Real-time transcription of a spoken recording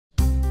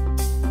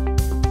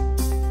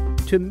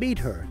To meet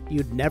her,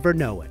 you'd never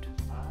know it.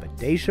 But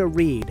Daisha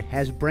Reed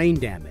has brain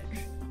damage.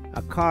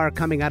 A car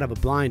coming out of a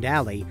blind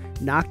alley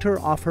knocked her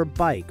off her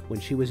bike when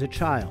she was a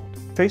child.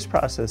 Face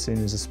processing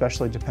is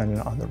especially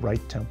dependent on the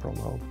right temporal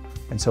lobe,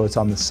 and so it's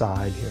on the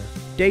side here.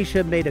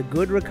 Daisha made a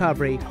good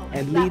recovery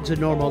and leads a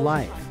normal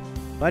life.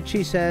 But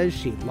she says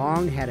she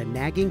long had a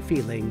nagging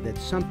feeling that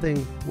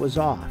something was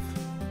off.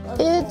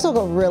 It took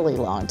a really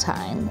long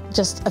time,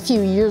 just a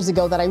few years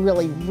ago, that I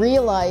really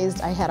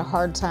realized I had a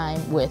hard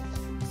time with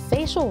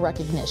facial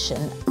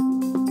recognition.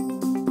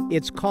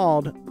 It's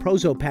called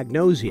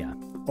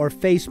prosopagnosia, or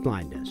face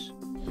blindness.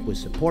 With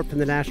support from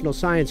the National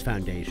Science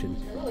Foundation,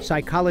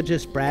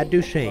 psychologist Brad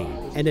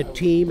Duchesne and a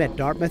team at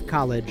Dartmouth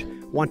College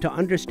want to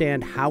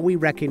understand how we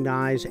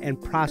recognize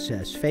and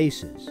process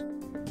faces.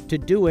 To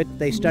do it,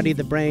 they study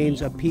the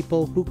brains of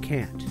people who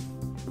can't.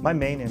 My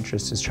main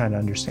interest is trying to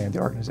understand the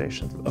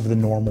organization of the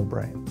normal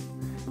brain.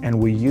 And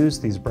we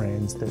use these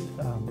brains that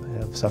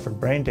have suffered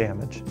brain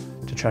damage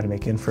to try to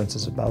make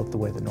inferences about the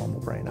way the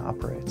normal brain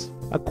operates.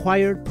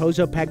 Acquired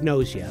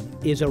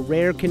prosopagnosia is a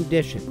rare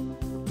condition.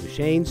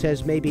 Duchesne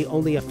says maybe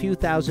only a few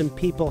thousand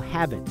people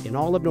have it in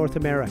all of North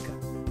America.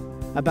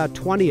 About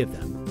 20 of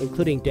them,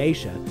 including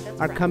Daisha,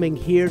 are coming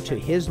here to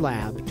his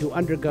lab to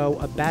undergo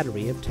a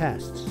battery of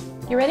tests.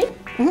 You ready?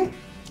 Mm-hmm.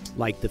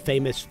 Like the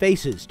famous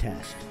FACES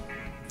test.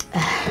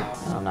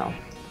 I don't know.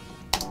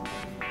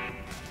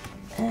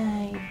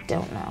 I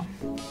don't know.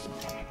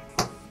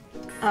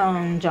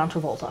 John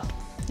Travolta.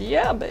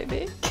 Yeah,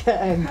 baby.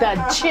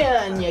 That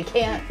chin, you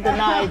can't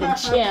deny the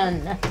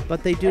chin.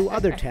 But they do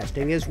other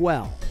testing as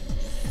well.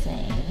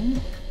 Same.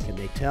 Can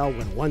they tell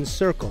when one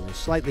circle is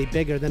slightly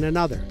bigger than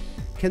another?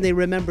 Can they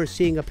remember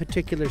seeing a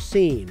particular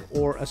scene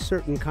or a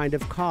certain kind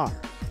of car?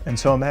 And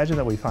so imagine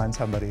that we find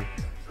somebody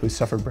who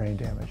suffered brain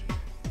damage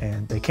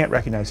and they can't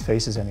recognize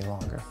faces any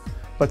longer,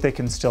 but they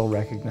can still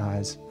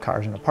recognize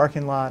cars in a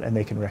parking lot and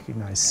they can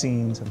recognize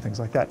scenes and things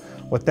like that.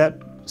 What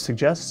that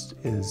suggests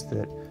is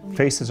that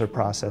faces are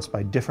processed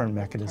by different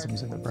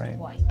mechanisms in the brain.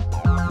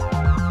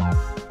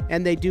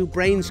 And they do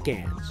brain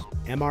scans,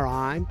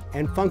 MRI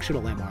and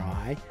functional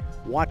MRI,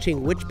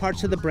 watching which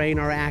parts of the brain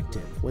are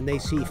active when they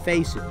see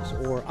faces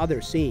or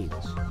other scenes.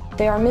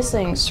 They are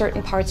missing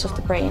certain parts of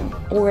the brain,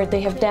 or they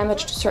have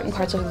damage to certain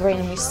parts of the brain,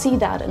 and we see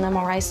that in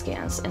MRI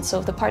scans. And so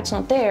if the part's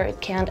not there,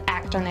 it can't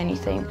act on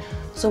anything.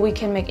 So we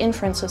can make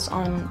inferences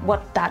on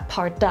what that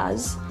part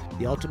does.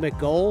 The ultimate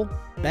goal?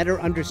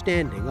 Better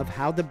understanding of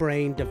how the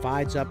brain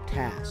divides up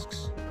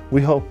tasks.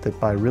 We hope that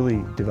by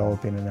really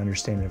developing an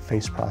understanding of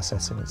face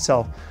processing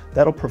itself,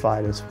 that'll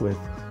provide us with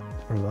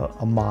sort of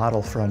a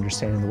model for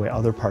understanding the way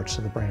other parts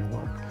of the brain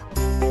work.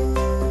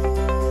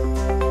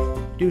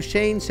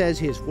 Duchesne says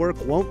his work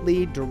won't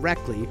lead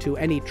directly to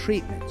any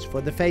treatments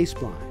for the face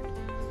blind,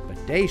 but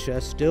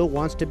Daisha still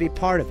wants to be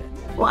part of it.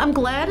 Well, I'm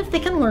glad if they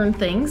can learn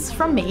things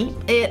from me.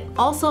 It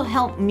also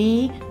helped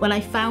me when I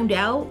found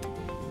out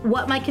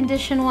what my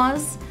condition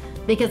was,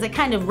 because I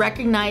kind of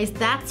recognized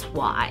that's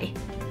why,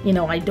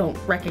 I don't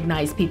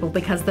recognize people,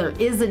 because there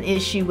is an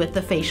issue with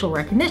the facial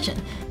recognition.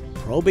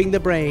 Probing the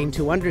brain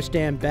to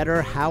understand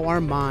better how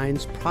our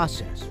minds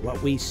process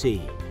what we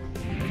see.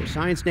 For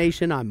Science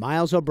Nation, I'm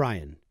Miles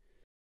O'Brien.